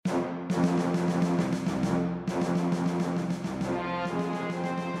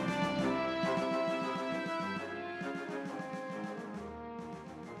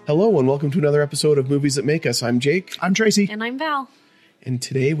Hello and welcome to another episode of Movies That Make Us. I'm Jake. I'm Tracy. And I'm Val. And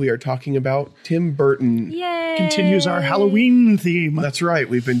today we are talking about Tim Burton. Yay! Continues our Halloween theme. That's right.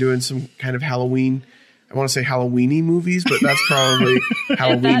 We've been doing some kind of Halloween, I want to say Halloweeny movies, but that's probably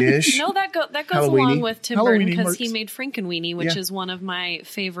Halloween-ish. That goes Halloween-y. along with Tim Burton Halloween-y because he works. made Frankenweenie, which Yeah. is one of my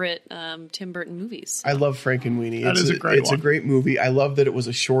favorite Tim Burton movies. I love Frankenweenie. That is a great It's one. a great movie. I love that it was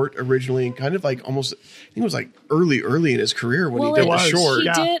a short originally and kind of like almost, I think it was like early in his career when he did the was. short. He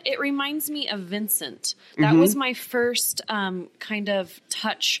Yeah. did. It reminds me of Vincent. That was my first kind of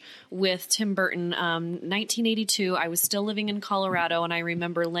touch with Tim Burton. 1982. I was still living in Colorado, and I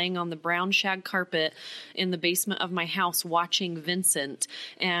remember laying on the brown shag carpet in the basement of my house watching Vincent.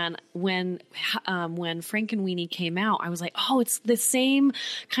 And when Frankenweenie came out, I was like, oh, it's the same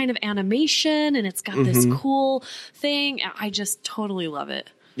kind of animation, and it's got this cool thing. I just totally love it.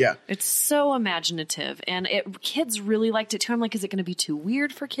 Yeah. It's so imaginative, and kids really liked it too. I'm like, is it going to be too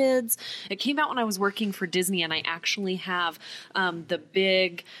weird for kids? It came out when I was working for Disney, and I actually have the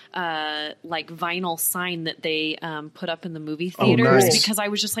big like vinyl sign that they put up in the movie theaters nice. because I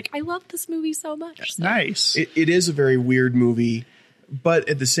was just like, I love this movie so much. So. Nice. It is a very weird movie, but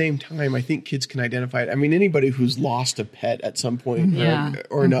at the same time, I think kids can identify it. I mean, anybody who's lost a pet at some point Yeah.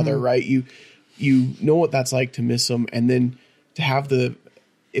 or another, right? You know what that's like to miss them, and then to have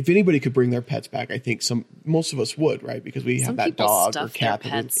if anybody could bring their pets back, I think most of us would, right? Because we have Some that people dog or stuff cat.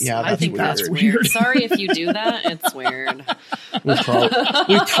 their pets. Yeah, I think that's weird. weird. Sorry if you do that. It's weird.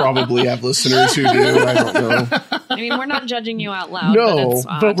 We probably have listeners who do. I don't know. I mean, we're not judging you out loud. No, but, it's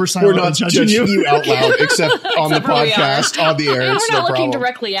odd. but we're We're silently not judging you. out loud, except on the Except for we are. podcast, on the air. Yeah, It's we're no not looking problem.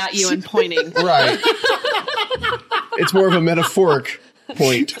 directly at you and pointing. Right. It's more of a metaphoric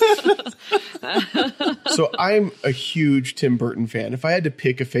point. So I'm a huge Tim Burton fan. If I had to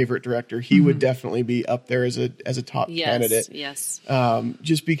pick a favorite director, he would definitely be up there as a top candidate. Yes.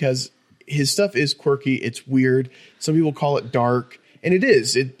 Just because his stuff is quirky, it's weird. Some people call it dark, and it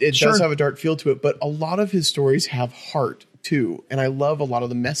is. It Sure. does have a dark feel to it, but a lot of his stories have heart too. And I love a lot of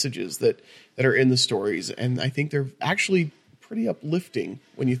the messages that are in the stories, and I think they're actually pretty uplifting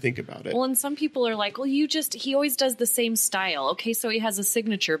when you think about it. Well, and some people are like, well, he always does the same style. Okay, so he has a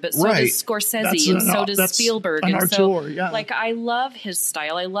signature, but so Right. does Scorsese, That's and an- so does that's Spielberg. an And so, auteur, yeah. like, I love his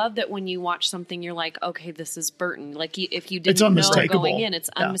style. I love that when you watch something, you're like, okay, this is Burton. Like, if you didn't know unmistakable. going in, it's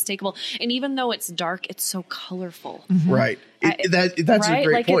Yeah. unmistakable. And even though it's dark, it's so colorful. Right. That's right? a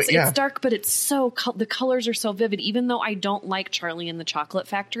great like point. Yeah. It's dark, but it's so the colors are so vivid. Even though I don't like Charlie and the Chocolate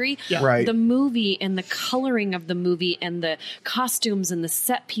Factory, Yeah. Right. the movie and the coloring of the movie and the costumes and the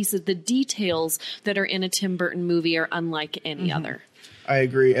set pieces, the details that are in a Tim Burton movie are unlike any other. I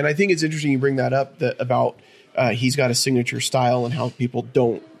agree. And I think it's interesting you bring that up about he's got a signature style and how people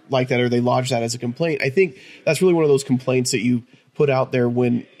don't like that or they lodge that as a complaint. I think that's really one of those complaints that you put out there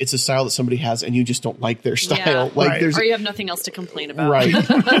when it's a style that somebody has and you just don't like their style. Yeah. Like Right. there's Or you have nothing else to complain about. right.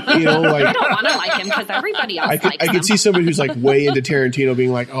 You know, like I don't want to like him because everybody else I likes could him. see somebody who's like way into Tarantino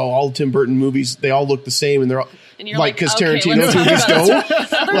being like, oh, all Tim Burton movies, they all look the same and they're all And you're like, because okay, Tarantino's let's talk movies about don't.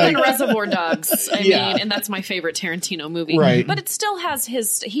 it. Other Like- than Reservoir Dogs, I Yeah. mean, and that's my favorite Tarantino movie. Right. But it still has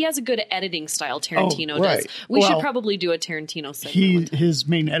he has a good editing style, Tarantino right. does. We should Well, probably do a Tarantino segment one time. His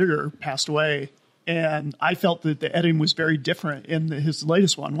main editor passed away, and I felt that the editing was very different in his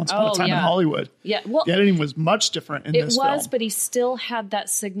latest one, Once Upon Oh, a Time in yeah. Hollywood. Yeah, well, The editing was much different in it this was, film. but he still had that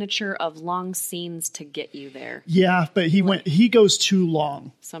signature of long scenes to get you there. Yeah, but he goes too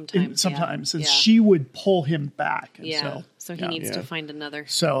long. Sometimes, Sometimes. yeah. And Yeah. she would pull him back. And Yeah, so he needs Yeah. to find another.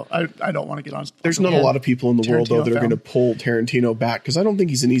 So I don't want to get on. There's not a lot of people in the world, though, Tarantino that are film. going to pull Tarantino back because I don't think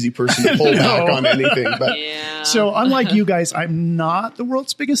he's an easy person to pull back on anything. But Yeah. So unlike you guys, I'm not the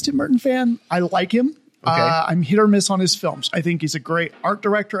world's biggest Tim Burton fan. I like him. Okay. I'm hit or miss on his films. I think he's a great art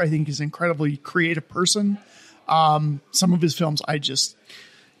director. I think he's an incredibly creative person. Some of his films, I just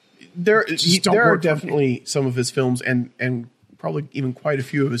there don't are work for me. definitely some of his films and probably even quite a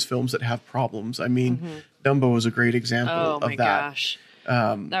few of his films that have problems. I mean, Dumbo is a great example oh of my that. gosh.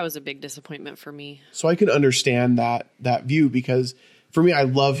 That was a big disappointment for me. So I can understand that view because for me, I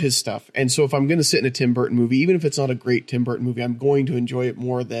love his stuff. And so if I'm going to sit in a Tim Burton movie, even if it's not a great Tim Burton movie, I'm going to enjoy it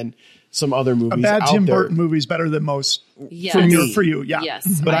more than some other movies a bad out Tim there. Burton movie is better than most Yes. for you. Yeah.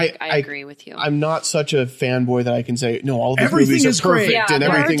 Yes, But I agree with you. I'm not such a fanboy that I can say, no, all of his Everything movies is are perfect great. Yeah, and there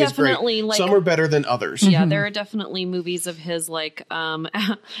are everything is great. definitely, like- Some are better than others. Yeah, there are definitely movies of his like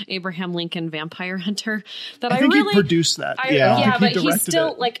Abraham Lincoln Vampire Hunter that I think really he produced that. Yeah. yeah, I but think he he's directed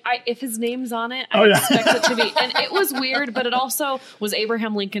still it. like if his name's on it, Oh, I yeah. expect it to be. And it was weird, but it also was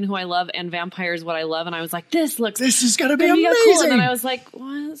Abraham Lincoln, who I love, and vampires, what I love, and I was like, this looks This is gonna be gonna amazing. cool. And then I was like,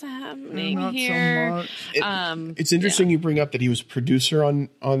 what is that? happening Not here? so much. It's interesting you bring up that he was producer on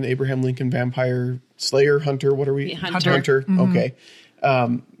Abraham Lincoln Vampire Slayer Hunter. What are we? Hunter. Okay.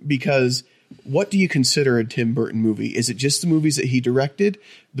 Because what do you consider a Tim Burton movie? Is it just the movies that he directed,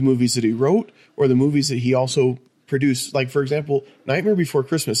 the movies that he wrote, or the movies that he also produced? Like, for example, Nightmare Before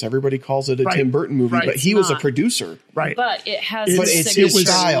Christmas, everybody calls it a Right. Tim Burton movie, Right. but he It's was a not. producer. Right. But it has But But his it's his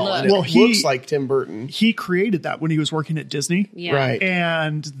signature style, look. and it Well, he- looks like Tim Burton. He created that when he was working at Disney. Yeah. Right.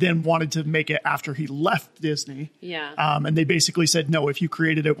 And then wanted to make it after he left Disney. Yeah. And they basically said, no, if you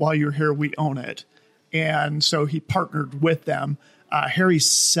created it while you're here, we own it. And so he partnered with them. Harry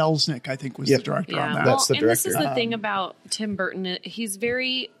Selznick, I think, was Yep. the director Yeah. on that. That's the and this is director. the thing about Tim Burton.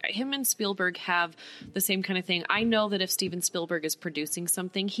 Him and Spielberg have the same kind of thing. I know that if Steven Spielberg is producing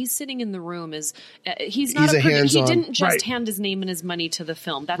something, he's sitting in the room he's not He's a he hands-on. didn't just Right. hand his name and his money to the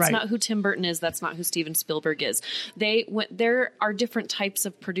film. That's Right. not who Tim Burton is. That's not who Steven Spielberg is. There are different types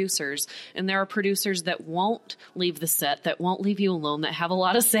of producers, and there are producers that won't leave the set, that won't leave you alone, that have a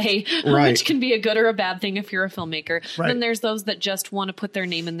lot of say, Right. which can be a good or a bad thing if you're a filmmaker. Right. Then there's those that just want to put their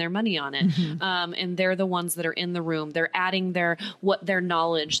name and their money on it. And they're the ones that are in the room. They're adding their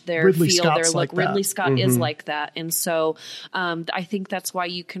knowledge, their Ridley feel, Scott's their look. like that. Ridley Scott is like that. And so I think that's why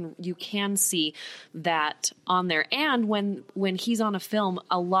you can see that on there. And when he's on a film,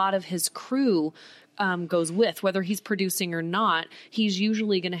 a lot of his crew goes with, whether he's producing or not. He's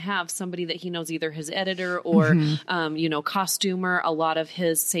usually going to have somebody that he knows, either his editor or costumer. A lot of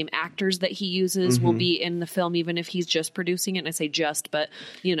his same actors that he uses will be in the film, even if he's just producing it. And I say just, but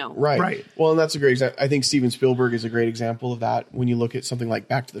Right. Right. Well, and that's a great example. I think Steven Spielberg is a great example of that when you look at something like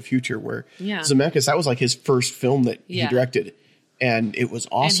Back to the Future, where Yeah. Zemeckis, that was like his first film that he Yeah. directed. And it was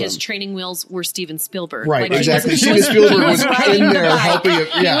awesome. And his training wheels were Steven Spielberg. Right, he exactly. he Steven Spielberg was riding in the there bike. helping him.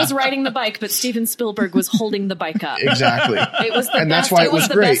 He Yeah. was riding the bike, but Steven Spielberg was holding the bike up. Exactly. It was the And best, that's why it was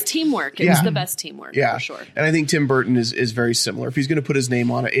the great. best teamwork. It Yeah. was the best teamwork, Yeah. for sure. And I think Tim Burton is very similar. If he's going to put his name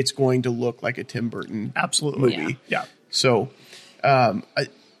on it, it's going to look like a Tim Burton Absolutely. movie. Yeah. So,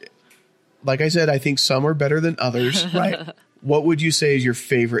 like I said, I think some are better than others. Right. What would you say is your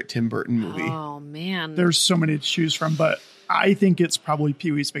favorite Tim Burton movie? Oh, man. There's so many to choose from, but I think it's probably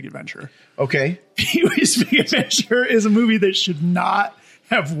Pee-wee's Big Adventure. Okay. Pee-wee's Big Adventure is a movie that should not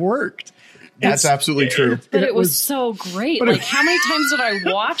have worked. That's absolutely true. but it was so great. but Like, it- how many times did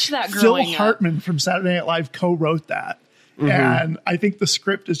I watch that Phil growing up? Hartman from Saturday Night Live co-wrote that. Mm-hmm. And I think the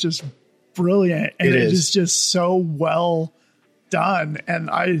script is just brilliant. And It it is. is just so well done. And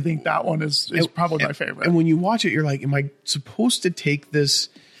I think that one is probably my favorite. And when you watch it, you're like, am I supposed to take this?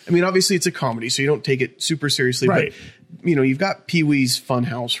 I mean, obviously it's a comedy, so you don't take it super seriously. Right. But, you've got Pee-wee's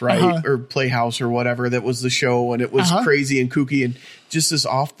Funhouse, right? Uh-huh. Or Playhouse or whatever. That was the show, and it was Uh-huh. crazy and kooky and just this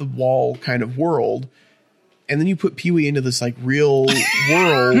off-the-wall kind of world. And then you put Pee-wee into this like real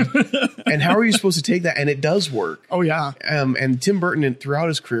world. And how are you supposed to take that? And it does work. Oh, yeah. And Tim Burton, throughout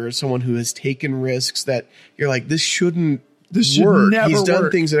his career, is someone who has taken risks that you're like, this shouldn't This should work. never He's done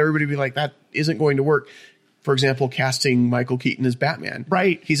work. things that everybody would be like, that isn't going to work. For example, casting Michael Keaton as Batman.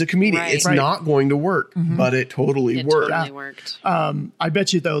 Right. He's a comedian. Right. It's Right. not going to work, but it totally It worked. totally worked. I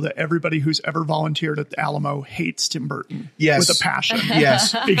bet you, though, that everybody who's ever volunteered at the Alamo hates Tim Burton Yes. with a passion.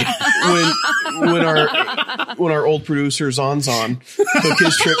 Yes. when our old producer Zonzon took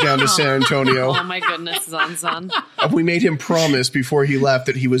his trip down to San Antonio, Oh, my goodness, Zanzan. we made him promise before he left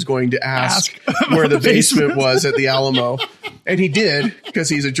that he was going to ask Ask where the about the basement basement. was at the Alamo. And he did, because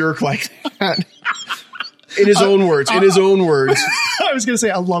he's a jerk like that. In his own words. I was going to say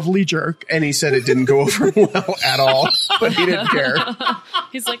a lovely jerk. And he said it didn't go over well at all, but he didn't care.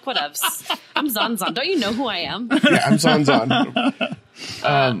 He's like, whatevs. I'm Zanzan. Don't you know who I am? Yeah, I'm Zonzon.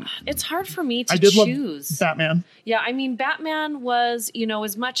 It's hard for me to I did choose. love Batman. Yeah, I mean, Batman was,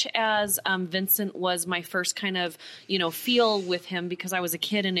 as much as Vincent was my first kind of, feel with him, because I was a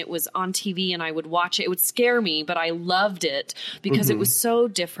kid and it was on TV and I would watch it. It would scare me, but I loved it because it was so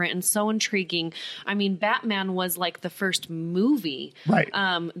different and so intriguing. I mean, Batman was like the first movie Right.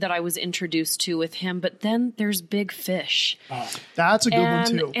 that I was introduced to with him. But then there's Big Fish. That's a good one,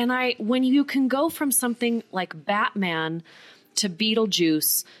 too. And when you can go from something like Batman to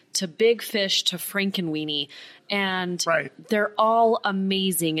Beetlejuice to Big Fish to Frankenweenie, and Right. they're all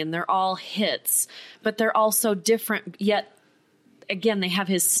amazing and they're all hits, but they're also different. Yet again, they have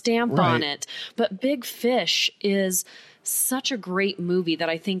his stamp on Right. it. But Big Fish is such a great movie that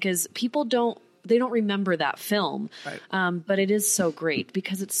I think people don't remember that film. Right. But it is so great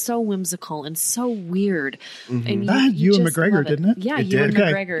because it's so whimsical and so weird. And That had Ewan just McGregor, love didn't it? Yeah, It Ewan did.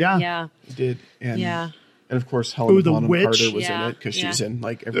 Okay, McGregor. yeah. Yeah. He did. And, Yeah. And of course, Helena the Bonham witch. Carter was in Yeah, it because yeah. she's in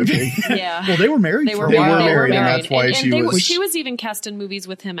like everything. Yeah. Well, they were married They for were a while. married, and that's why she was- She was even cast in movies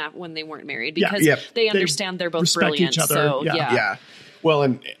with him when they weren't married Yeah. because Yep. they understand they're both respect brilliant. each other. So Yeah. Yeah. Well,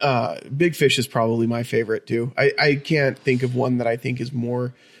 and Big Fish is probably my favorite too. I can't think of one that I think is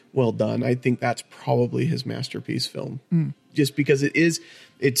more well done. I think that's probably his masterpiece film. Just because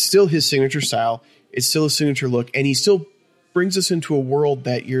it's still his signature style. It's still a signature look. And he still brings us into a world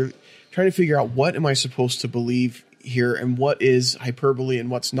that you're trying to figure out, what am I supposed to believe here and what is hyperbole and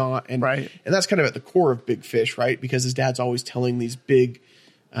what's not. And, Right. and that's kind of at the core of Big Fish, right? Because his dad's always telling these big,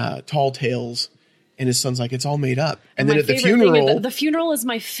 tall tales. And his son's like, it's all made up. And then my at the favorite thing funeral, is the funeral is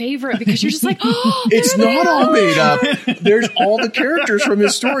my favorite because you're just like, oh, it's there they not all are. made up. There's all the characters from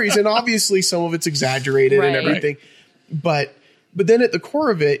his stories, and obviously some of it's exaggerated and Right. everything. But then at the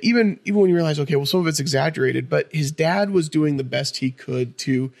core of it, even when you realize, okay, well, some of it's exaggerated, but his dad was doing the best he could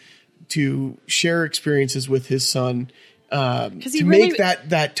to share experiences with his son, to he make really-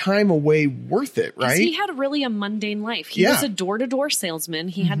 that time away worth it, 'Cause right? He had really a mundane life. He Yeah. was a door-to-door salesman.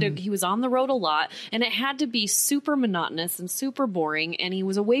 He he was on the road a lot, and it had to be super monotonous and super boring, and he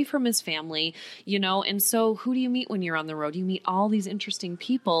was away from his family, and so who do you meet when you're on the road? You meet all these interesting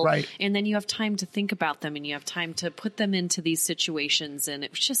people, Right. and then you have time to think about them, and you have time to put them into these situations, and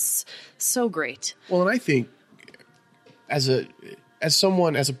it was just so great. Well, and I think as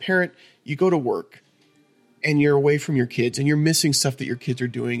a parent, you go to work and you're away from your kids and you're missing stuff that your kids are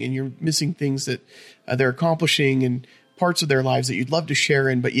doing and you're missing things that they're accomplishing and parts of their lives that you'd love to share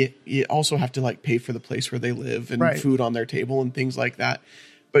in, but you also have to like pay for the place where they live and Right. food on their table and things like that.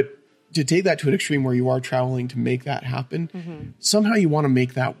 But to take that to an extreme where you are traveling to make that happen, somehow you want to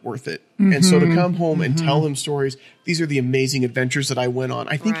make that worth it. And so to come home and tell him stories, these are the amazing adventures that I went on.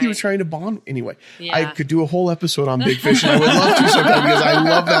 I think he was Right. trying to bond anyway. Yeah. I could do a whole episode on Big Fish, and I would love to sometime because I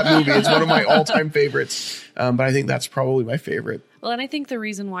love that movie. It's one of my all-time favorites. But I think that's probably my favorite. Well, and I think the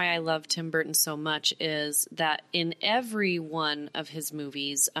reason why I love Tim Burton so much is that in every one of his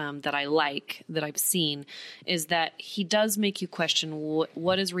movies that I've seen, is that he does make you question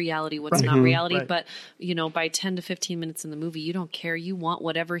what is reality, what's not reality. Right. But, by 10 to 15 minutes in the movie, you don't care. You want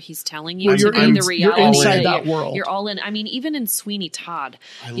whatever he's telling you Well, to you're be in- the you're reality. inside that world. You're all in. I mean, even in Sweeney Todd,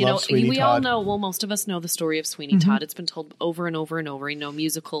 I love Sweeney we all Todd. know, well, most of us know the story of Sweeney Todd. It's been told over and over and over,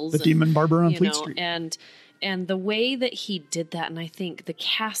 musicals. The Demon Barber on you Fleet know, Street. And the way that he did that, and I think the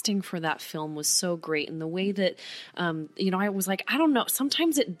casting for that film was so great. And the way that, I was like, I don't know,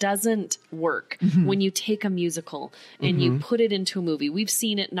 sometimes it doesn't work when you take a musical and you put it into a movie. We've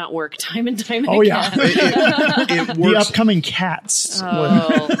seen it not work time and time Oh, again. yeah. It The works. upcoming Cats.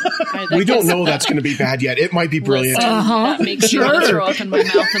 We don't know that's going to be bad yet. It might be brilliant. Listen, Uh-huh. that makes me want to throw up in my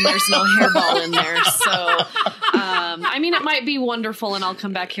mouth, and there's no hairball in there. So, it might be wonderful, and I'll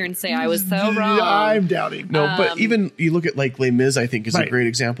come back here and say I was so wrong. I'm doubting. No, but even you look at like Les Mis, I think is a Right. great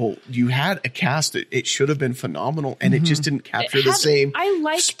example. You had a cast that it should have been phenomenal, and it just didn't capture It the had- same I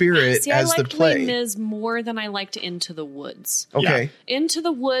liked- spirit see, as I the liked play. Les Mis more than I liked Into the Woods. Okay. Into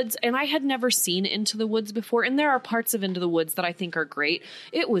the Woods, and I had never seen Into the Woods before, and there are parts of Into the Woods that I think are great.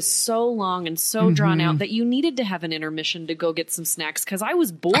 It was so long and so drawn out that you needed to have an intermission to go get some snacks because I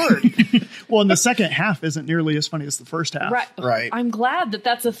was bored. Well, and the second half isn't nearly as funny as the first half. Right. I'm glad that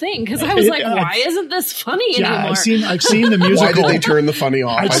that's a thing because I was like, why isn't this funny Yeah, anymore? I've seen the musical. Why did they turn the funny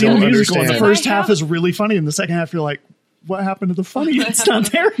off? I've I seen don't the musical, and understand. the first And I half have- is really funny, and the second half you're like, what happened to the funny? It's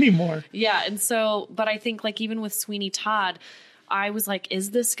not there anymore. Yeah, and so, but I think like even with Sweeney Todd, I was like,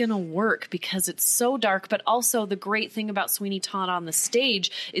 is this going to work? Because it's so dark, but also the great thing about Sweeney Todd on the stage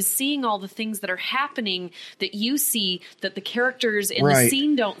is seeing all the things that are happening that you see that the characters in the Right.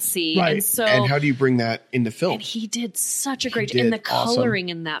 scene don't see. Right. And so, And how do you bring that into film? and he did such a great did. and the Awesome. coloring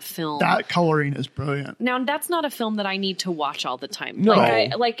in that film. That coloring is brilliant. Now that's not a film that I need to watch all the time. No.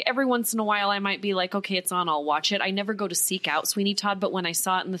 Like every once in a while I might be like, okay, it's on, I'll watch it. I never go to seek out Sweeney Todd, but when I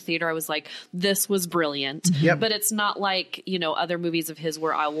saw it in the theater, I was like, this was brilliant. Yep. But it's not like, other movies of his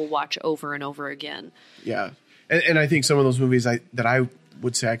where I will watch over and over again. Yeah. And I think some of those movies that I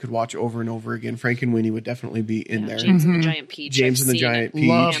would say I could watch over and over again, Frankenweenie would definitely be in there. James and the Giant Peach. James I've and the seen it Giant Peach.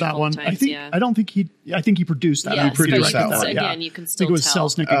 Love a that handful one. of I times, think yeah. I think he produced that. Yes, He produced but that you can- one. again, you can still I think it was tell.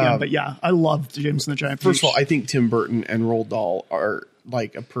 Selznick again, but yeah, I love James and the Giant Peach. First of all, I think Tim Burton and Roald Dahl are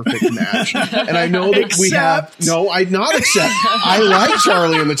like a perfect match. And I know that we have Except- no, I not accept. I like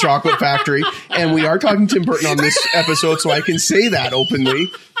Charlie and the Chocolate Factory, and we are talking Tim Burton on this episode, so I can say that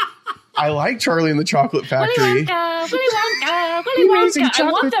openly. I like Charlie and the Chocolate Factory. Willy Wonka, Willy Amazing Wonka. I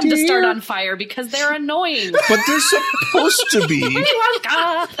want chocolate them to start deer. on fire because they're annoying. But they're supposed to be. Willy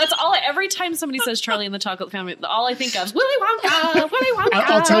Wonka. That's all. Every time somebody says Charlie and the Chocolate Factory, all I think of is Willy Wonka. Willy Wonka.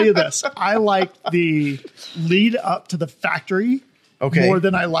 I'll tell you this. I liked the lead up to the factory more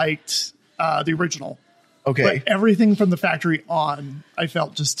than I liked the original. Okay. But everything from the factory on, I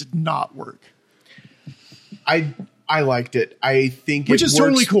felt just did not work. I liked it. I think Which it is works.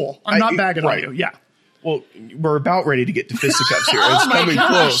 totally cool. I'm not bagging right. on you. Yeah. Well, we're about ready to get to fisticuffs here. It's coming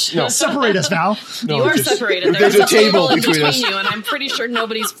close. No, Separate us, Val. no, You are just- separated. There's a table in between between us. you, and I'm pretty sure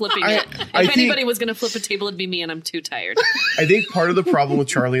nobody's flipping it. If I think- anybody was going to flip a table, it'd be me, and I'm too tired. I think part of the problem with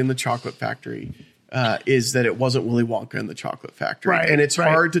Charlie and the Chocolate Factory is that it wasn't Willy Wonka and the Chocolate Factory, Right, and it's right.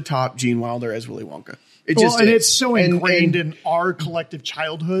 hard to top Gene Wilder as Willy Wonka. It Well, just and is. it's so And- ingrained and- in our collective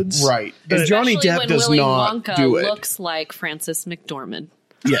childhoods. right. that- And Johnny Especially Depp when does Willy not Wonka do it. looks like Frances McDormand.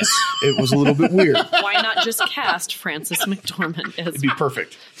 Yes, it was a little bit weird. Why not just cast Frances McDormand as It'd be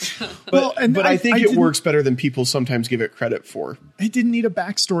perfect. But, Well, and but I think it didn't- works better than people sometimes give it credit for. I didn't need a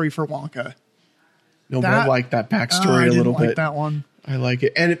backstory for Wonka. No, but I like that I backstory a didn't little like bit. that one. I like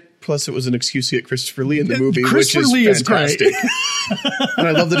it. And plus it was an excuse to get Christopher Lee in the movie, Christopher which is Lee is great. fantastic. And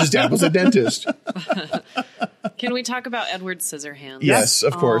I love that his dad was a dentist. Can we talk about Edward Scissorhands? Yes,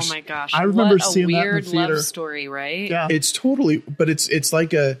 of course. Oh my gosh! I remember what a seeing that in the weird theater. love story, right? Yeah. It's totally, but it's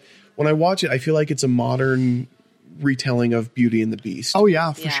like when I watch it, I feel like it's a modern retelling of Beauty and the Beast. Oh,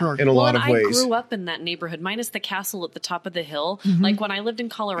 yeah, for sure. In a lot and of ways. I grew up in that neighborhood, minus the castle at the top of the hill. Like when I lived in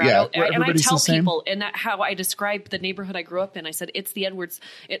Colorado, Yeah, where and I everybody's tell the same. people, and how I described the neighborhood I grew up in, I said it's the Edwards.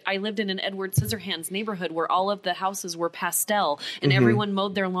 I lived in an Edward Scissorhands neighborhood where all of the houses were pastel, and everyone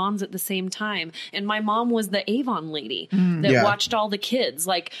mowed their lawns at the same time. And my mom was the Avon lady that Yeah. watched all the kids.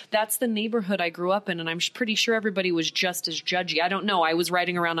 Like that's the neighborhood I grew up in, and I'm pretty sure everybody was just as judgy. I don't know. I was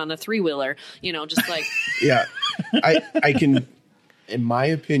riding around on a 3-wheeler, just like. Yeah. I can, in my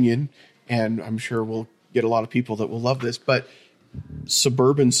opinion, and I'm sure we'll get a lot of people that will love this, but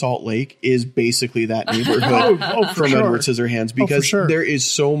suburban Salt Lake is basically that neighborhood for from sure. Edward Scissorhands because sure. there is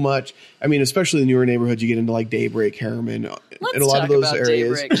so much. I mean, especially the newer neighborhoods, you get into like Daybreak, Harriman, Let's and a lot talk of those about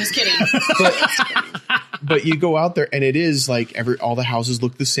areas. Daybreak. Just kidding. But you go out there and it is like all the houses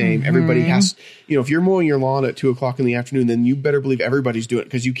look the same. Everybody has, if you're mowing your lawn at 2:00 in the afternoon, then you better believe everybody's doing it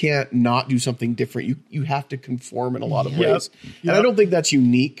because you can't not do something different. You have to conform in a lot of ways. And I don't think that's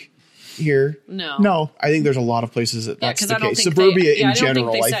unique here. No. I think there's a lot of places that's because the I don't case. think Suburbia I in don't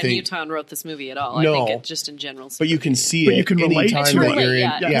general, think they I sat in think. Utah and wrote this movie at all. I No. think it's just in general. But you can see But it you can relate anytime to that it. you're in.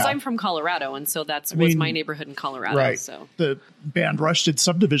 Yeah, because Yeah. I'm from Colorado, and so was mean, my neighborhood in Colorado. Right. So The band Rush did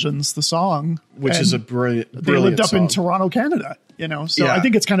Subdivisions, the song. Which and is a brilliant They lived up in song. Toronto, Canada, So Yeah. I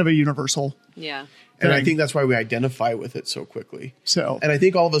think it's kind of a universal. yeah, And I thing. think that's why we identify with it so quickly. So And I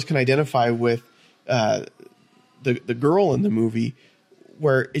think all of us can identify with the girl in the movie,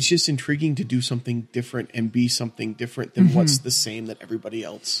 where it's just intriguing to do something different and be something different than what's the same that everybody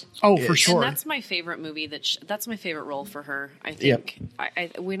else. Oh, is. for sure. and that's my favorite movie. That's my favorite role for her. I think.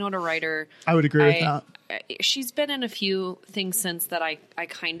 Winona Ryder. I would agree with that. She's been in a few things since that I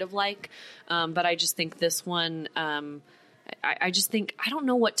kind of like, but I just think this one. I just think I don't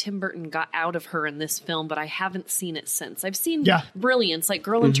know what Tim Burton got out of her in this film, but I haven't seen it since. I've seen brilliance, like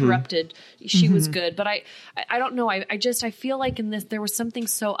Girl Interrupted. She was good, but I don't know. I feel like in this there was something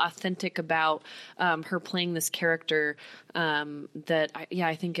so authentic about her playing this character that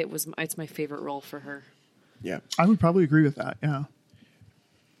I think it's my favorite role for her. Yeah. I would probably agree with that. Yeah.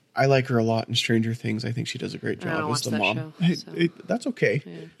 I like her a lot in Stranger Things. I think she does a great I don't job watch as the that mom. show. So. That's okay.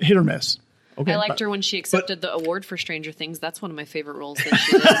 Hit or miss. Okay. I liked her when she accepted the award for Stranger Things. That's one of my favorite roles that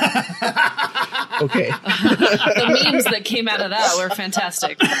she did. Okay. The memes that came out of that were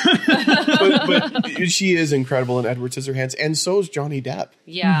fantastic. but she is incredible in Edward Scissorhands, and so is Johnny Depp.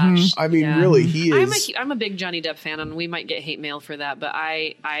 Yeah. I mean, Yeah. really, he is. I'm a big Johnny Depp fan, and we might get hate mail for that, but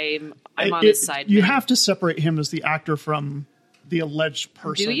I'm on his side. You man. have to separate him as the actor from the alleged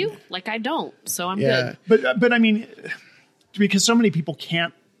person. Do you? Like I don't, so I'm Yeah. good. But I mean, because so many people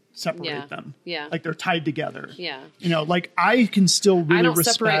can't separate Yeah. them. Yeah. Like they're tied together. Yeah. Like I can still really I don't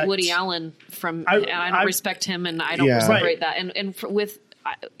respect. separate Woody Allen from, and I don't respect him, and I don't Yeah. separate Right. that. And with,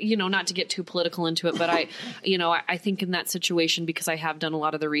 not to get too political into it, but I think in that situation, because I have done a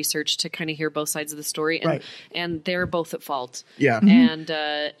lot of the research to kind of hear both sides of the story, and Right. and they're both at fault. Yeah. And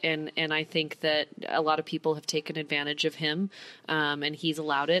I think that a lot of people have taken advantage of him, and he's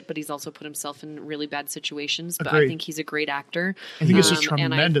allowed it, but he's also put himself in really bad situations. But I Agreed. think he's a great actor. I think he's a and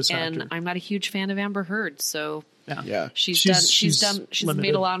tremendous And actor. I'm not a huge fan of Amber Heard, so. Yeah. She's She's made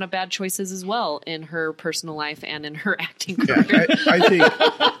limited. a lot of bad choices as well in her personal life and in her acting Yeah, career.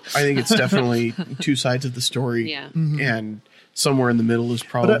 I think it's definitely two sides of the story. Yeah. And somewhere in the middle is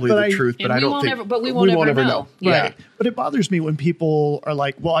probably but the I- truth. But And I we don't won't think ever- but we won't ever know. Yeah. Right. But it bothers me when people are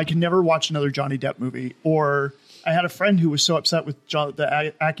like, well, I can never watch another Johnny Depp movie. Or I had a friend who was so upset with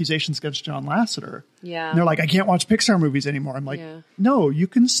the accusations against John Lasseter. Yeah. And they're like, I can't watch Pixar movies anymore. I'm like, Yeah. no, you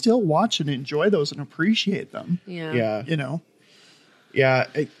can still watch and enjoy those and appreciate them. Yeah. Yeah. You know? Yeah.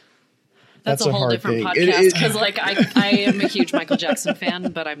 That's That's a a whole hard different thing. podcast because, like, I am a huge Michael Jackson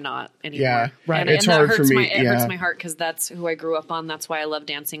fan, but I'm not anymore. Yeah, right. And, It's and that hard for hurts me, it hurts yeah. my heart because that's who I grew up on. That's why I love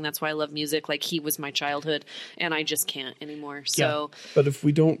dancing. That's why I love music. Like, he was my childhood, and I just can't anymore. So, But if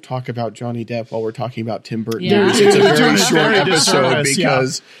we don't talk about Johnny Depp while we're talking about Tim Burton, Yeah. it's a We're very doing a short very episode disservice, yeah.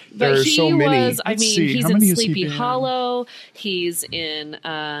 because there but are he so many. was. I Let's mean, see, he's how in many has he Sleepy been in? Hollow. He's in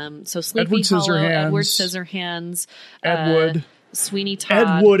Sleepy Edward Hollow. Scissorhands. Edward Scissorhands. Ed Wood. Sweeney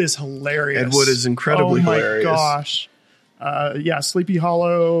Todd. Ed Wood is hilarious. Ed Wood is incredibly oh my hilarious. gosh. Yeah, Sleepy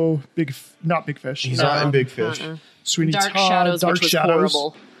Hollow, not Big Fish. He's no. not in Big Fish. Sweeney Dark Todd, Shadows, Dark which was Shadows.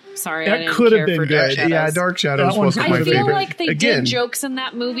 horrible. Sorry, I That didn't could have care been for good. Dark Shadows. Yeah, Dark Shadows That one wasn't could my have I been feel favorite. like they Again, did jokes in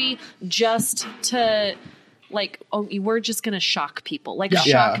that movie just to, like, oh, we're just going to shock people, like shock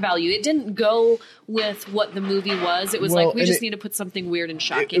Yeah. value. It didn't go with what the movie was. It was Well, like, we and just it- need to put something weird and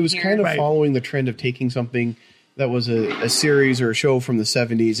shocking it was here. kind of Right. following the trend of taking something that was a series or a show from the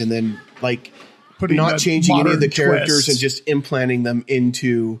 70s and then like Putting not a changing any of the modern characters twist. and just implanting them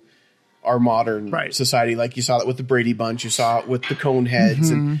into our modern Right. society. Like you saw that with the Brady Bunch, you saw it with the Coneheads,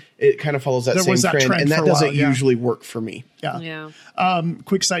 and it kind of follows that There same was that trend, trend and for that a while, doesn't yeah. usually work for me. Yeah. Yeah.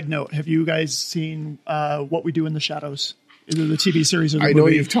 Quick side note: have you guys seen What We Do in the Shadows? Either the TV series or the I know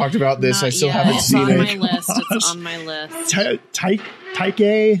movie? you've talked about this. Not I still yet. haven't It's seen on it. my list. It's on my list. Taike.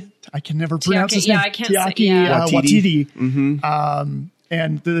 I can never pronounce his yeah, name. I can't say- Tiaki yeah. Watiti. Mm-hmm.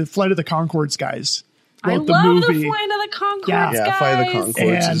 And the Flight of the Conchords guys I wrote love the the movie. Flight of the Conchords, Yeah. Yeah, guys. Flight of the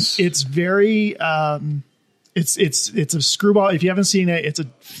Conchords. And is- it's very it's a screwball. If you haven't seen it, it's a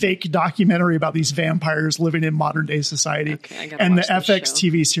fake documentary about these vampires living in modern day society. Okay, I gotta and the watch this FX show.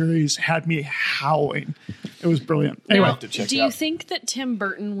 TV series had me howling. It was brilliant. Now, Anyway, have to check do it you out. think that Tim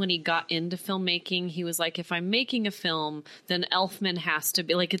Burton, when he got into filmmaking, he was like, if I'm making a film, then Elfman has to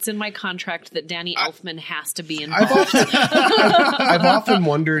be, like, it's in my contract that Danny Elfman has to be involved. I've often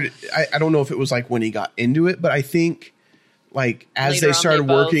wondered. I don't know if it was like when he got into it, but I think like as Later they on, started they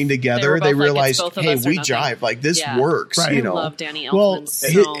both- working they together, were they both like, it's realized, both of hey, us or we nothing. jive. Like this Yeah. works. Right. You I know, love Danny Elfman Well,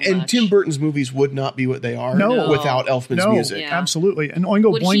 so and much. Tim Burton's movies would not be what they are No. without Elfman's no, music. Yeah. absolutely. And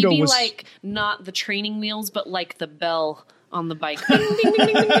Oingo Would he Boingo be was like not the training wheels, but like the bell on the bike?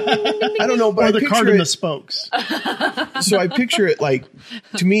 I don't know, but or I the picture card and it, the spokes. so I picture it like,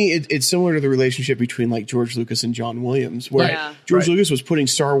 to me, it's similar to the relationship between like George Lucas and John Williams, where Yeah. George Right. Lucas was putting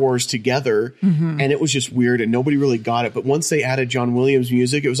Star Wars together, and it was just weird, and nobody really got it. But once they added John Williams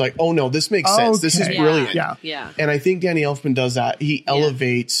music, it was like, oh no, this makes sense. This is Okay. brilliant. Yeah. Yeah. And I think Danny Elfman does that. He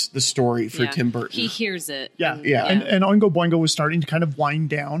elevates the story for Yeah. Tim Burton. He hears it. Yeah. Yeah. And Oingo Boingo was starting to kind of wind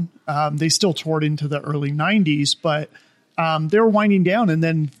down. They still toured into the early 90s, but they were winding down. And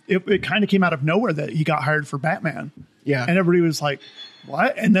then it kind of came out of nowhere that he got hired for Batman. Yeah. And everybody was like,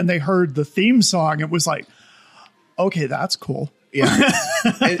 what? And then they heard the theme song. It was like, okay, that's cool. Yeah.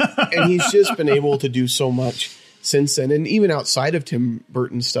 and he's just been able to do so much since then. And even outside of Tim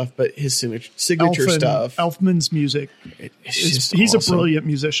Burton stuff, but his signature stuff. Elfman's music. It's just He's awesome. a brilliant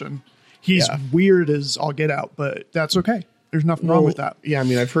musician. He's Yeah. weird as all get out, but that's okay. There's nothing wrong with that. Yeah, I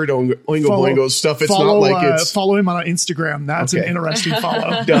mean, I've heard Oingo Boingo's stuff. It's not like it's follow him on Instagram. That's Okay. an interesting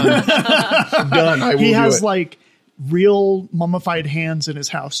follow. done. Done. I will He do has it. like real mummified hands in his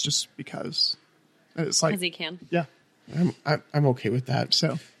house just because. And it's like, As he can, yeah. I'm okay with that.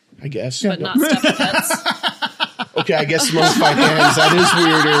 So I guess. but not stuffed pets. Okay, I guess mummified hands. That is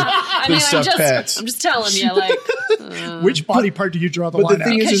weirder I than mean, stuffed pets. I'm just telling you, like, which body part do you draw the But the line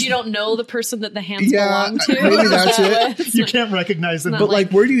thing at? is- because you don't know the person that the hands Yeah, belong to. maybe that's it. You can't recognize them. not But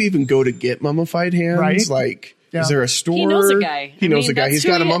like, where do you even go to get mummified hands? Right. Like, Yeah. is there a store? He knows a guy. He I knows mean, a guy. that's He's who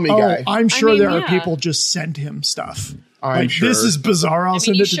got a he- mummy Oh, guy. I'm sure mean, there are yeah. people just send him stuff. I'm like, sure. this is bizarre. I'll I mean,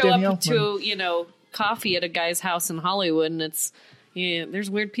 send you it to show Danny up Elfman. to coffee at a guy's house in Hollywood, and it's there's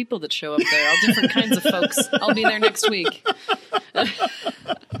weird people that show up there, all different kinds of folks. I'll be there next week.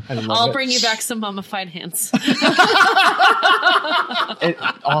 I love I'll it. bring you back some mummified hands.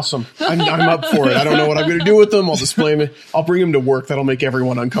 Awesome. I'm up for it. I don't know what I'm going to do with them. I'll display them. I'll bring them to work. That'll make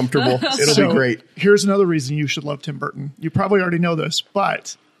everyone uncomfortable. It'll So, be great. Here's another reason you should love Tim Burton. You probably already know this,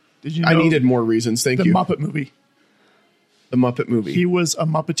 but did you know I needed more reasons. Thank the you. Muppet movie? The Muppet movie. He was a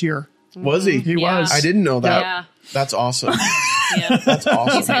Muppeteer. Was he? He Yeah. was. I didn't know that. Yeah. That's awesome. Yeah. That's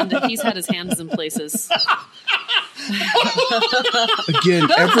awesome. He's had his hands in places. Again,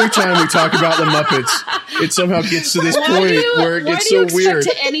 every time we talk about the Muppets, it somehow gets to this point where it gets so weird.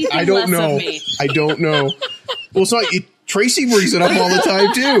 I don't know. I don't know. Well, it's not. Tracy brings it up all the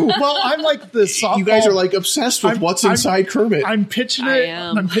time too. Well, I'm like the softball. You guys are like obsessed with what's inside Kermit. I'm pitching it.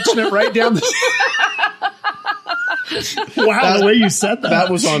 I'm pitching it right down the. Wow, the way you said that. That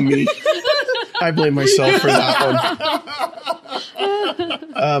was on me. I blame myself for that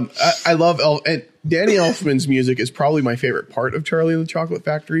one. I love and Danny Elfman's music is probably my favorite part of Charlie and the Chocolate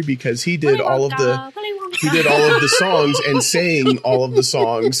Factory because he did all of the songs and sang all of the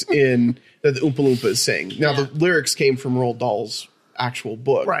songs in that the Oompa Loompas sang. Now the lyrics came from Roald Dahl's actual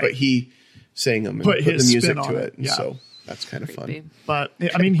book, but he sang them and put the music to it. And so that's kind of fun. But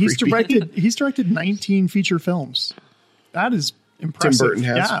I mean, he's directed 19 feature films. That is impressive. Tim Burton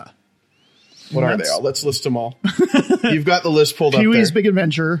has. Yeah. What are they all? Let's list them all. You've got the list pulled up there. Pee-wee's Big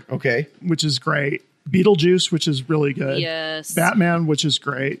Adventure. Okay. Which is great. Beetlejuice, which is really good. Yes. Batman, which is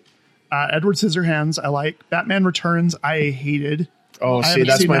great. Edward Scissorhands, I like. Batman Returns, I hated. Oh, see,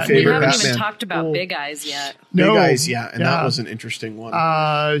 that's my favorite Batman. We haven't Batman. even talked about Big Eyes yet. Big Eyes, and that was an interesting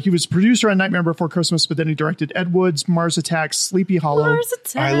one. He was producer on Nightmare Before Christmas, but then he directed Ed Wood's, Mars Attacks, Sleepy Hollow. Mars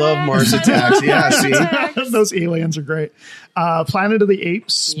Attacks. I love Mars Attacks. Yeah, see? Those aliens are great. Planet of the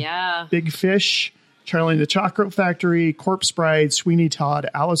Apes. Yeah. Big Fish. Charlie and the Chocolate Factory. Corpse Bride. Sweeney Todd.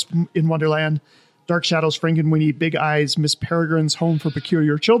 Alice in Wonderland. Dark Shadows, Frankenweenie, Big Eyes, Miss Peregrine's Home for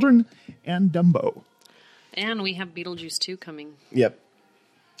Peculiar Children, and Dumbo. And we have Beetlejuice 2 coming. Yep.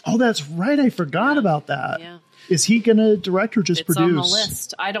 Oh, that's right. I forgot about that. Yeah. Is he going to direct or just produce? It's on the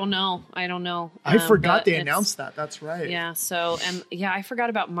list. I don't know. I forgot they announced that. That's right. Yeah. So, I forgot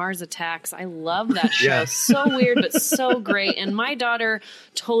about Mars Attacks. I love that show. Yeah. So weird, but so great. And my daughter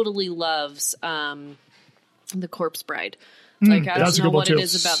totally loves The Corpse Bride. Like, I don't know what it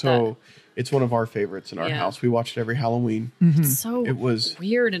is about that. It's one of our favorites in our house. We watched it every Halloween. Mm-hmm. So it was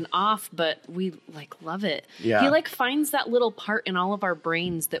weird and off, but we love it. Yeah. He finds that little part in all of our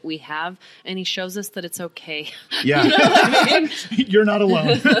brains that we have, and he shows us that it's okay. Yeah. You know what I mean? You're not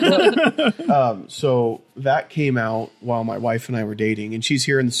alone. So that came out while my wife and I were dating, and she's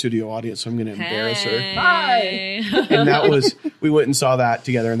here in the studio audience, so I'm going to embarrass her. Hi. And we went and saw that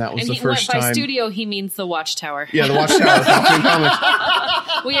together, and that was the first time. By studio, he means the Watchtower. Yeah, the Watchtower, Coffee and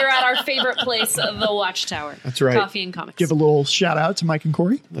Comics. We are at our favorite place, the Watchtower. That's right. Coffee and Comics. Give a little shout out to Mike and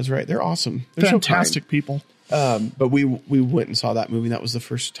Corey. That's right. They're awesome. They're fantastic people. But we went and saw that movie. That was the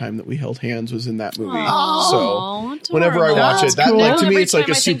first time that we held hands was in that movie. Aww, so whenever I watch it, that to me, it's like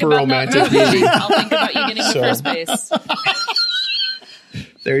a super romantic movie. I'll think about you getting to first base.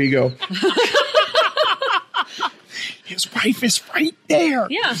 There you go. His wife is right there.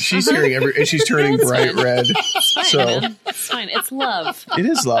 Yeah. She's hearing and she's turning bright red. It's fine, man. It's fine. It's love. It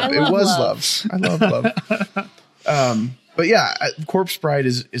is love. It was love. I love love. But yeah, Corpse Bride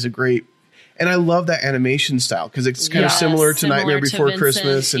is a great, and I love that animation style because it's kind of similar to Nightmare Before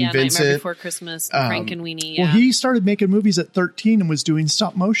Christmas and Vincent. Nightmare Before Christmas, Frankenweenie. Well, he started making movies at 13 and was doing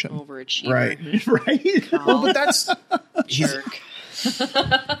stop motion. Overachiever. Right. Right. Oh, well, but that's jerk.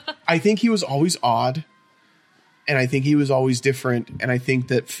 I think he was always odd. And I think he was always different. And I think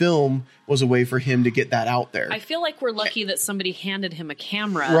that film was a way for him to get that out there. I feel like we're lucky that somebody handed him a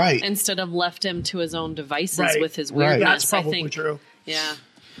camera instead of left him to his own devices with his weirdness. That's probably true. Yeah.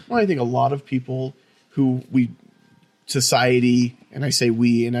 Well, I think a lot of people who society, and I say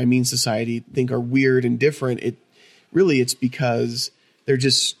we, and I mean society, think are weird and different. It's because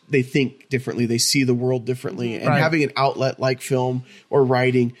they think differently. They see the world differently. And having an outlet like film or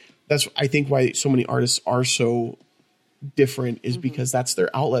writing, that's, I think, why so many artists are so different is because that's their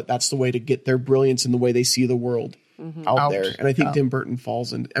outlet. That's the way to get their brilliance in the way they see the world out there. And I think Tim Burton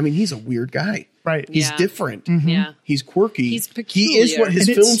falls in. I mean, he's a weird guy. Right. He's different. Yeah. He's quirky. He's peculiar. He is what his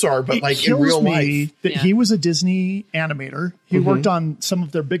films are, but like in real life. That he was a Disney animator. He worked on some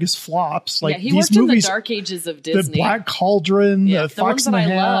of their biggest flops. Like he these worked movies, in the dark ages of Disney. The Black Cauldron, the Fox and the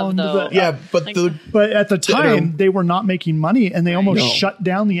Hound. Love, but at the time, they were not making money, and they almost shut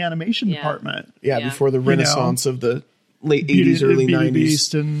down the animation department. Before the renaissance of the late 80s, early 90s.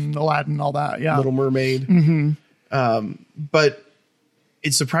 Beast and Aladdin, all that. Yeah. Little Mermaid. But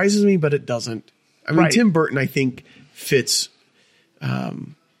it surprises me, but it doesn't. I mean, Tim Burton, I think, fits.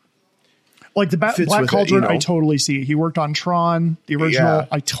 Like the Black Cauldron, I totally see. He worked on Tron, the original. Yeah.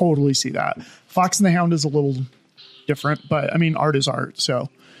 I totally see that. Fox and the Hound is a little different, but I mean, art is art. So,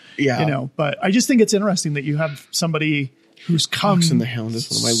 but I just think it's interesting that you have somebody who's come. Fox and the Hound is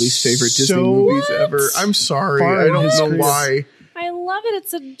one of my least favorite Disney movies ever. I'm sorry. I don't know why. I love it.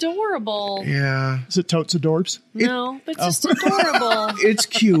 It's adorable. Yeah. Is it totes adorbs? No, but it's just adorable. It's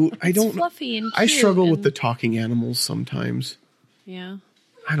cute. It's fluffy and cute. I struggle with the talking animals sometimes. Yeah.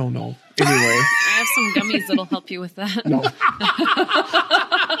 I don't know. Anyway. I have some gummies that'll help you with that. No. Not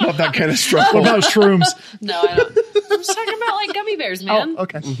that kind of struggle. What about shrooms? No, I don't. I'm just talking about like gummy bears, man. Oh,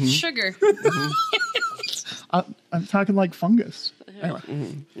 okay. Mm-hmm. Sugar. I'm talking like fungus. Anyway.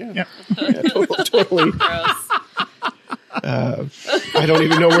 Yeah, totally. Gross. I don't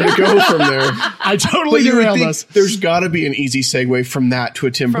even know where to go from there. I totally derailed us. There's got to be an easy segue from that to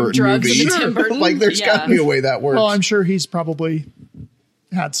a Tim Burton drugs movie. into Tim Burton? Like, there's got to be a way that works. Well, I'm sure he's probably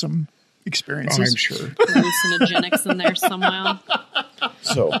had some experiences. I'm sure. Hallucinogenics in there somehow.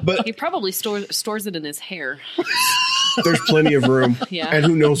 So, but He probably stores it in his hair. there's plenty of room. Yeah. And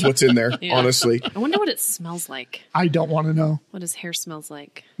who knows what's in there, Yeah. honestly. I wonder what it smells like. I don't want to know. What his hair smells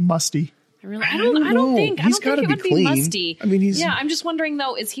like. Musty. I don't think He's it gotta be would clean. be musty. I mean, yeah. I'm just wondering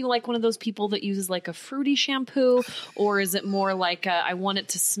though, is he like one of those people that uses like a fruity shampoo, or is it more like I want it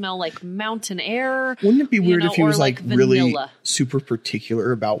to smell like mountain air? Wouldn't it be weird if he was like really vanilla? super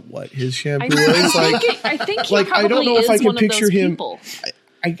particular about what his shampoo is? I think he like, probably I don't know if I is can one picture of those him. people.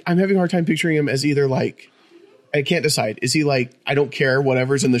 I'm having a hard time picturing him as either like, I can't decide. Is he like, I don't care,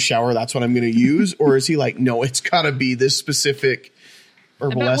 whatever's in the shower, that's what I'm going to use? Or is he like, no, it's got to be this specific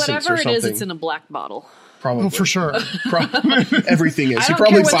herbal But essence whatever or something? it is, it's in a black bottle. Probably. Oh, for sure. Everything is. I He don't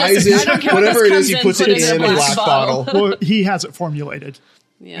probably care what buys this- I it. don't care what Whatever this it is, he comes puts in, it put it in a black bottle. Well, he has it formulated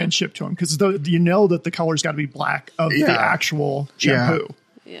Yeah. and shipped to him because you know that the color's got to be black of the actual shampoo.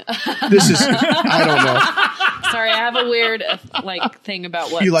 This is, I don't know. Sorry, I have a weird thing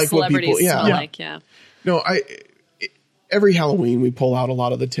about what You like what celebrities people- yeah. smell Yeah. like. Yeah. No, every Halloween we pull out a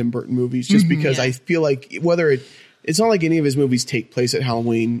lot of the Tim Burton movies just because Yeah. I feel like it's not like any of his movies take place at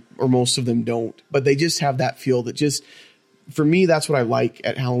Halloween, or most of them don't, but they just have that feel that just, for me, that's what I like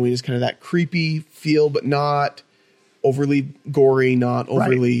at Halloween, is kind of that creepy feel, but not overly gory, not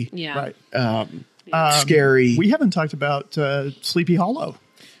overly Yeah. scary. We haven't talked about Sleepy Hollow,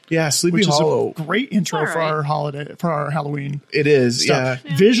 Sleepy which Hollow. is a great intro All for our Halloween. It is, stuff.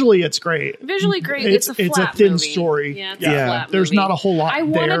 Visually, it's great. Visually great. It's a flat thin movie. story. Yeah, it's a flat There's movie. not a whole lot I there.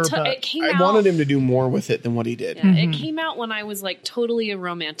 wanted to. But It came I out. wanted him to do more with it than what he did. Yeah, it came out when I was like totally a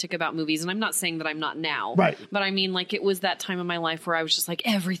romantic about movies, and I'm not saying that I'm not now, Right. But I mean, like, it was that time of my life where I was just like,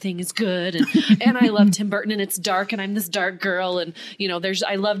 everything is good, and I love Tim Burton, and it's dark, and I'm this dark girl, and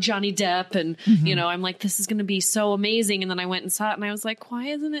I love Johnny Depp, and I'm like, this is going to be so amazing, and then I went and saw it, and I was like, why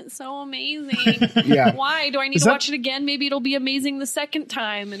isn't it so amazing? Yeah. Why do I need to watch it again? Maybe it'll be amazing the second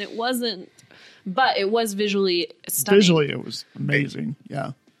time, and it wasn't. But it was visually stunning. visually, it was amazing.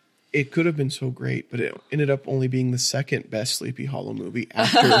 Yeah. It could have been so great, but it ended up only being the second best Sleepy Hollow movie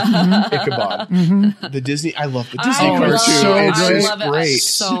after Ichabod. The Disney, I love the Disney I cartoon. so love, It's I just love it great.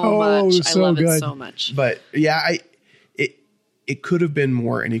 so much. I so love it good. so much. But it could have been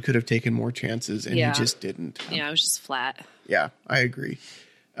more, and he could have taken more chances, and he just didn't. Yeah, it was just flat. Yeah, I agree.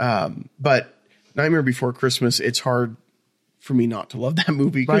 But Nightmare Before Christmas, it's hard for me not to love that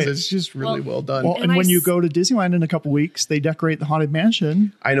movie because it's just really well done. Well, and when you go to Disneyland in a couple weeks, they decorate the Haunted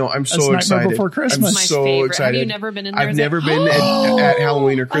Mansion. I know. I'm so Nightmare excited. Before Christmas. I'm My so favorite. excited. Have you never been in there? I've never been at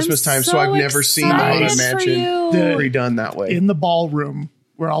Halloween or Christmas I'm time, so I've never seen the Haunted excited for Mansion you. redone that way. In the ballroom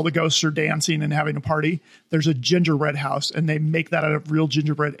where all the ghosts are dancing and having a party, there's a gingerbread house, and they make that out of real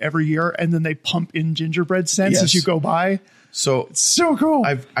gingerbread every year, and then they pump in gingerbread scents as you go by. So It's so cool.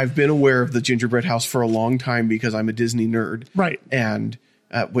 I've been aware of the gingerbread house for a long time because I'm a Disney nerd, Right. And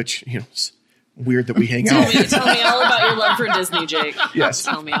which it's weird that we hang out. Tell me all about your love for Disney, Jake. Yes,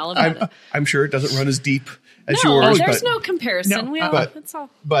 Tell me all about it. I'm sure it doesn't run as deep as No, yours. there's but, no comparison. No, It's all.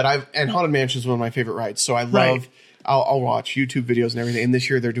 But Haunted Mansion is one of my favorite rides, so I love. Right. I'll watch YouTube videos and everything. And this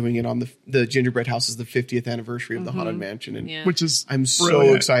year they're doing it on the gingerbread house is the 50th anniversary of the Haunted Mansion, and Which is I'm so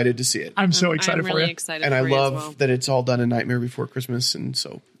brilliant. excited to see it. I'm so excited I'm for really you. excited And for I you love as well. that it's all done in Nightmare Before Christmas, and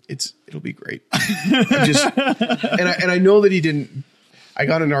so it'll be great. I know that he didn't. I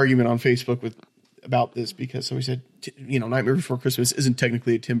got an argument on Facebook about this because somebody said, Nightmare Before Christmas isn't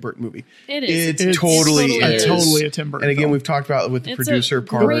technically a Tim Burton movie. It is. It totally is. Totally a Tim Burton And again, film. we've talked about it with the It's a producer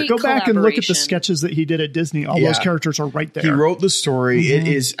part. great Go back and look at the collaboration. sketches that he did at Disney. All those characters are right there. He wrote the story. It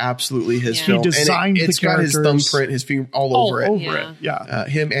is absolutely his Yeah. film. He designed and it's the got his characters. thumbprint, his finger all over it. Yeah. Yeah.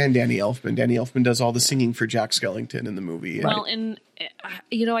 Him and Danny Elfman. Danny Elfman does all the singing for Jack Skellington in the movie. Well, and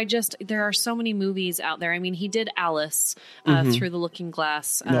there are so many movies out there. I mean, he did Alice Through the Looking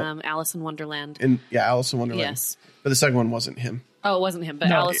Glass, Alice in Wonderland. And Alice in Wonderland. Yes. But the second one wasn't him. Oh, it wasn't him, but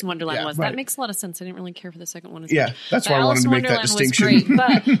Alice in Wonderland was. Right. That makes a lot of sense. I didn't really care for the second one. That's why I wanted to make that distinction. Was great,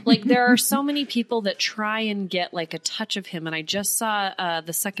 but like there are so many people that try and get like a touch of him, and I just saw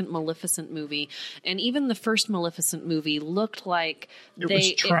the second Maleficent movie, and even the first Maleficent movie looked like it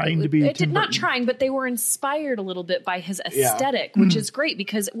was trying to be. It did not trying, but they were inspired a little bit by his aesthetic, which is great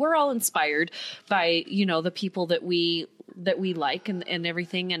because we're all inspired by the people that we like and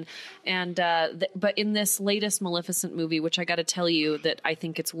everything but in this latest Maleficent movie, which I got to tell you that I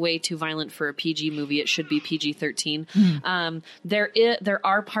think it's way too violent for a PG movie. It should be PG-13. There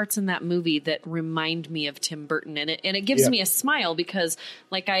are parts in that movie that remind me of Tim Burton, and it gives me a smile because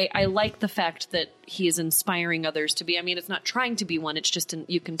like I like the fact that he is inspiring others to be. I mean, it's not trying to be one. It's just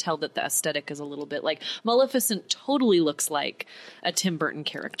you can tell that the aesthetic is a little bit like Maleficent. Totally looks like a Tim Burton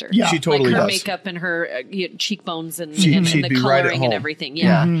character. Yeah, she totally like her does. makeup and her cheekbones and she'd the be coloring right at home. and everything.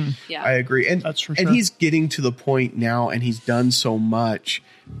 Yeah. I agree. And that's for sure. And he's getting to the point now, and he's done so much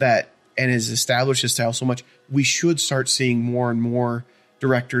and has established his style so much. We should start seeing more and more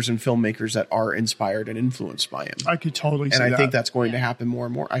directors and filmmakers that are inspired and influenced by him. I could totally see that. And I think that's going to happen more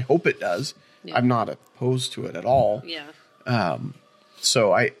and more. I hope it does. Yeah. I'm not opposed to it at all. Yeah.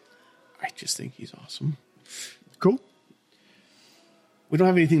 So I just think he's awesome. Cool. We don't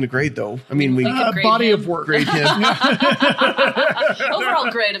have anything to grade, though. I mean, we body of work. Grade him. Overall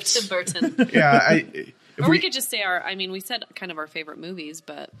grade of Tim Burton. Yeah. Or we could just say we said kind of our favorite movies,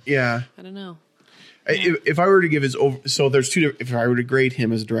 but I don't know. If I were to give there's two. If I were to grade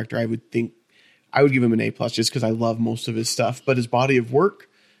him as a director, I would give him an A+ just because I love most of his stuff. But his body of work,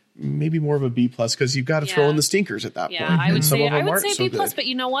 maybe more of a B+ because you've got to throw in the stinkers at that point. Yeah, I would say B+. But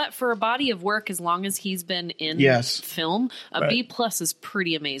you know what? For a body of work, as long as he's been in film, a B+ is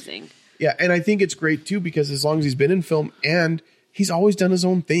pretty amazing. Yeah, and I think it's great too because as long as he's been in film and he's always done his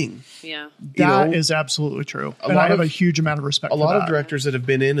own thing. Yeah, that is absolutely true. And I have a huge amount of respect. A lot of directors that have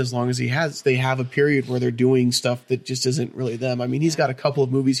been in as long as he has, they have a period where they're doing stuff that just isn't really them. I mean, he's got a couple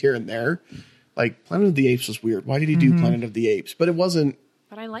of movies here and there. Like Planet of the Apes was weird. Why did he do Planet of the Apes? But it wasn't.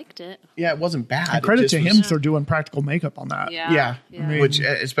 But I liked it. Yeah, it wasn't bad. And credit to him for doing practical makeup on that. Yeah. Which,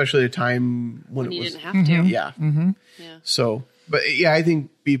 especially at a time when it was. You didn't have to. Yeah. Yeah. So, but I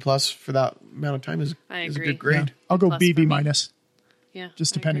think B+ for that amount of time is a good grade. Yeah. I'll go B minus. Yeah.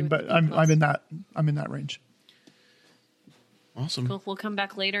 Just depending, but I'm in that range. Awesome. Cool. We'll come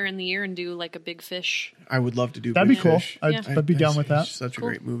back later in the year and do like a Big Fish. I would love to do That'd Big be cool. Fish. I'd be down with that. Such a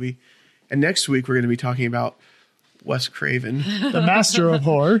great movie. And next week we're going to be talking about Wes Craven, the master of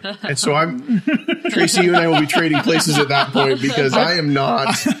horror. And so Tracy, you and I will be trading places at that point because I am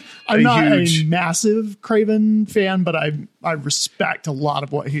not. I'm not a massive Craven fan, but I respect a lot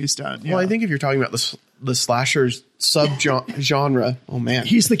of what he's done. Well, I think if you're talking about the slashers subgenre, oh man,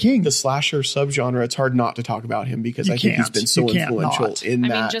 he's the king. The slasher subgenre. It's hard not to talk about him because I think he's been so influential in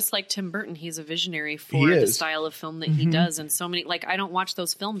that. I mean, just like Tim Burton, he's a visionary for the style of film that he does, and so many. Like, I don't watch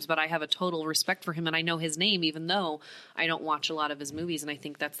those films, but I have a total respect for him, and I know his name, even though I don't watch a lot of his movies. And I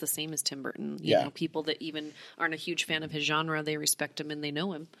think that's the same as Tim Burton. You know, people that even aren't a huge fan of his genre, they respect him and they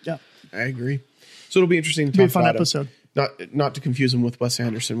know him. Yeah, I agree. So it'll be interesting to talk about. Be a fun episode. Not to confuse him with Wes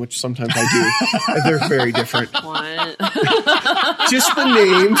Anderson, which sometimes I do. They're very different. What? Just the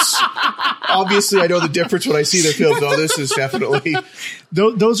names. Obviously, I know the difference when I see their films. Oh, this is definitely.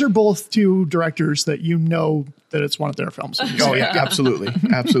 Those are both two directors that you know that it's one of their films. Oh, yeah, absolutely.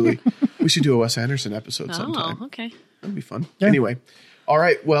 Absolutely. We should do a Wes Anderson episode sometime. Oh, okay. That'd be fun. Yeah. Anyway. All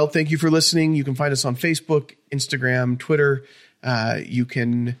right. Well, thank you for listening. You can find us on Facebook, Instagram, Twitter. You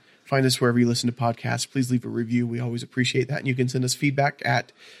can find us wherever you listen to podcasts. Please leave a review. We always appreciate that. And you can send us feedback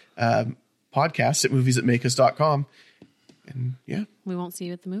at podcasts@moviesthatmakeus.com. And yeah. We won't see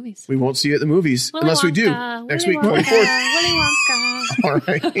you at the movies. We won't see you at the movies. Willy unless Wonka, we do. Next week, 24th. Willy Wonka. All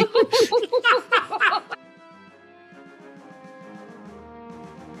right.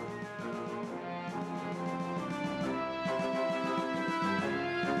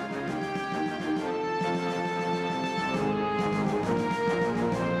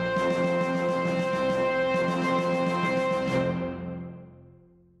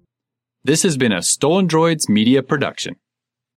 This has been a Stolen Droids Media production.